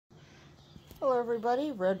Hello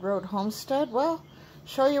everybody, Red Road Homestead. Well,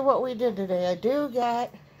 show you what we did today. I do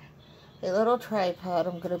got a little tripod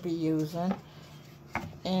I'm going to be using,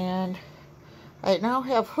 and I now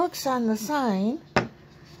have hooks on the sign.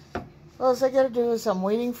 All I got to do is I'm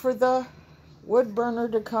waiting for the wood burner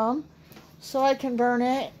to come so I can burn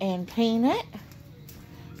it and paint it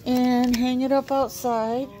and hang it up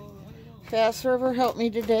outside. Fast River helped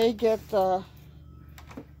me today get the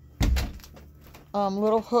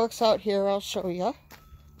little hooks out here. I'll show you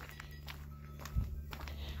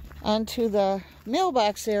onto the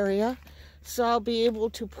mailbox area, so I'll be able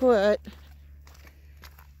to put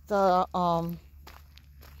the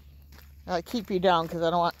I keep you down because I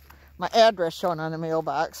don't want my address shown on the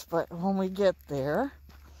mailbox, but when we get there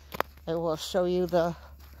I will show you the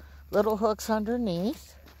little hooks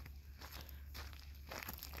underneath.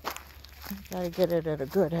 Gotta get it at a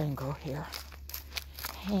good angle here.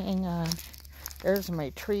 Hang on. There's my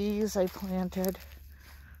trees I planted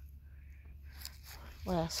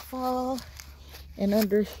last fall. And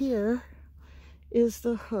under here is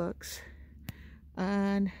the hooks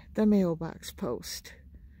on the mailbox post.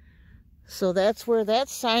 So that's where that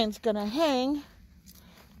sign's gonna hang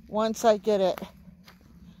once I get it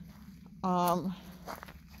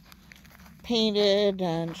painted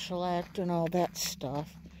and shellacked and all that stuff.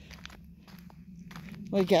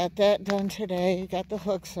 We got that done today. Got the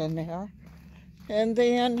hooks in there. And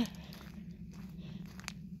then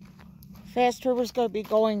Fast River's going to be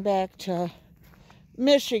going back to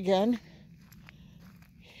Michigan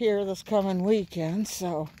here this coming weekend.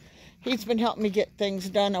 So he's been helping me get things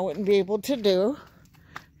done I wouldn't be able to do.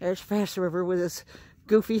 There's Fast River with his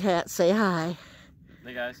goofy hat. Say hi.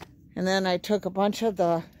 Hey guys. And then I took a bunch of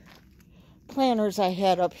the planters I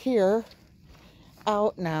had up here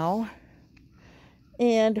out now.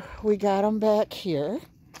 And we got them back here.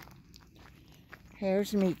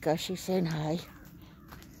 Here's Mika, she's saying hi.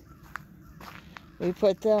 We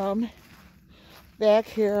put them back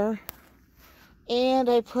here, and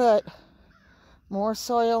I put more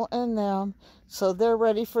soil in them so they're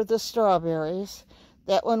ready for the strawberries.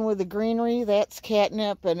 That one with the greenery, that's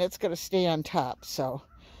catnip, and it's going to stay on top, so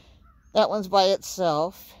that one's by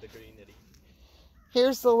itself. The greenery.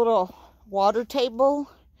 Here's the little water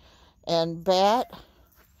table and bat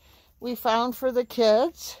we found for the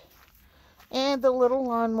kids. And the little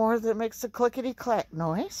lawnmower that makes a clickety-clack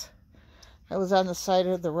noise. That was on the side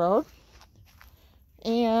of the road.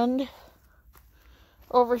 And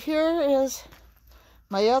over here is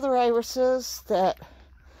my other irises that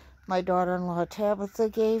my daughter-in-law Tabitha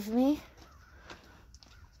gave me.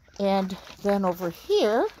 And then over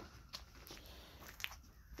here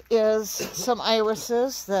is some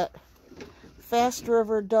irises that Fast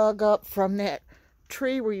River dug up from that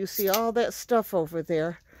tree where you see all that stuff over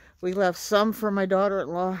there. We left some for my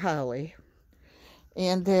daughter-in-law, Holly.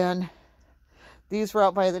 And then these were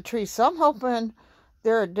out by the tree. So I'm hoping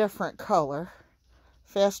they're a different color.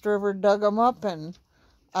 Fast River dug them up and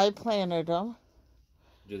I planted them.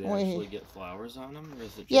 Do they actually get flowers on them? Or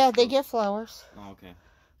is it just yeah, they get flowers. Oh, okay.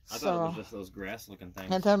 I thought it was just those grass-looking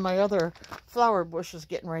things. And then my other flower bush is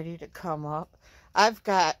getting ready to come up. I've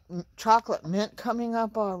got chocolate mint coming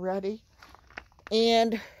up already.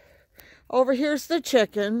 And over here's the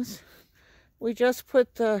chickens. We just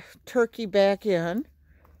put the turkey back in.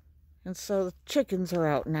 And so the chickens are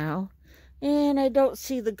out now. And I don't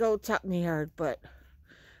see the goats out in the yard, but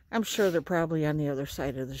I'm sure they're probably on the other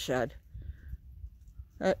side of the shed.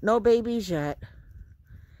 No babies yet.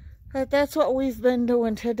 But that's what we've been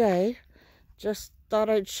doing today. Just thought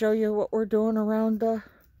I'd show you what we're doing around the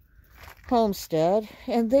homestead.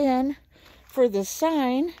 And then for the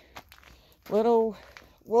sign, little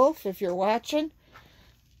Wolf, if you're watching,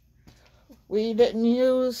 we didn't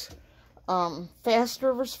use Fast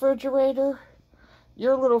River's refrigerator.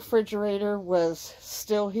 Your little refrigerator was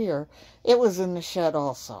still here. It was in the shed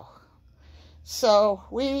also. So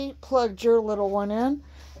we plugged your little one in,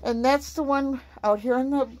 and that's the one out here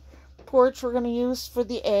on the porch we're going to use for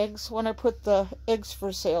the eggs when I put the eggs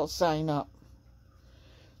for sale sign up.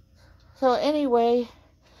 So anyway,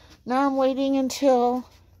 now I'm waiting until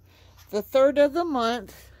the 3rd of the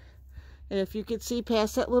month, and if you could see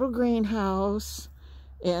past that little greenhouse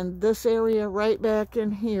and this area right back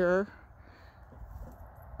in here,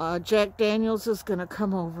 Jack Daniels is going to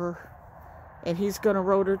come over and he's going to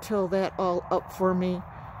rototill that all up for me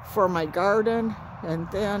for my garden,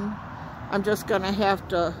 and then I'm just going to have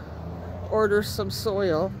to order some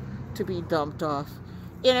soil to be dumped off.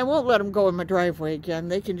 And I won't let them go in my driveway again.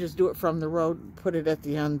 They can just do it from the road and put it at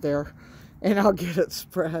the end there, and I'll get it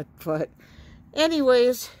spread. But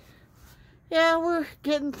anyways, yeah, we're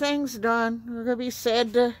getting things done. We're going to be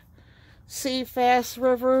sad to see Fast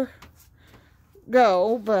River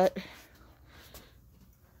go, but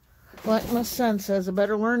like my son says, I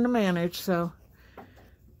better learn to manage. So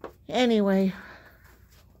anyway,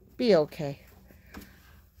 be okay.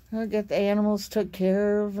 I'll get the animals took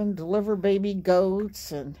care of and deliver baby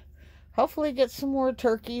goats and hopefully get some more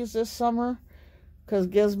turkeys this summer, because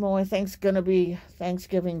Gizmo, I think, is going to be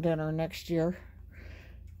Thanksgiving dinner next year.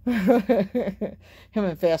 Him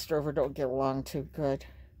and Fast River don't get along too good.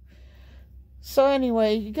 So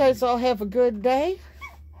anyway, you guys all have a good day.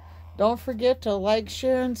 Don't forget to like,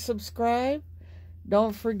 share, and subscribe.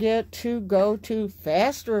 Don't forget to go to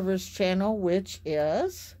Fast River's channel, which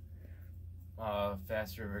is...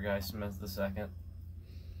 Fast River Guy Smith II.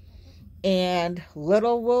 And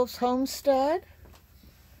Little Wolf's Homestead.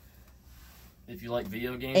 If you like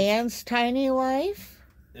video games. Anne's Tiny Life.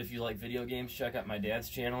 If you like video games, check out my dad's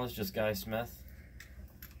channel. It's just Guy Smith.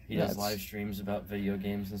 He does live streams about video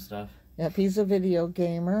games and stuff. Yep, he's a video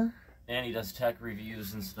gamer. And he does tech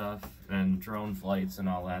reviews and stuff, and drone flights and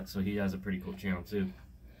all that, so he has a pretty cool channel too.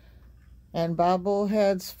 And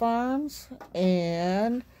Bobbleheads Farms,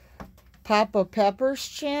 and Papa Pepper's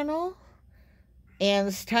channel,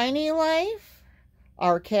 Anne's Tiny Life,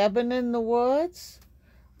 Our Cabin in the Woods,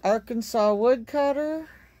 Arkansas Woodcutter,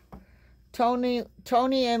 Tony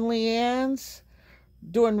and Leanne's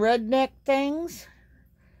Doing Redneck Things,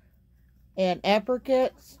 and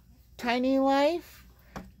Apricot's Tiny Life.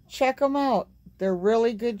 Check them out. They're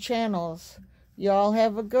really good channels. Y'all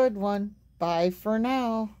have a good one. Bye for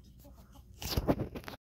now.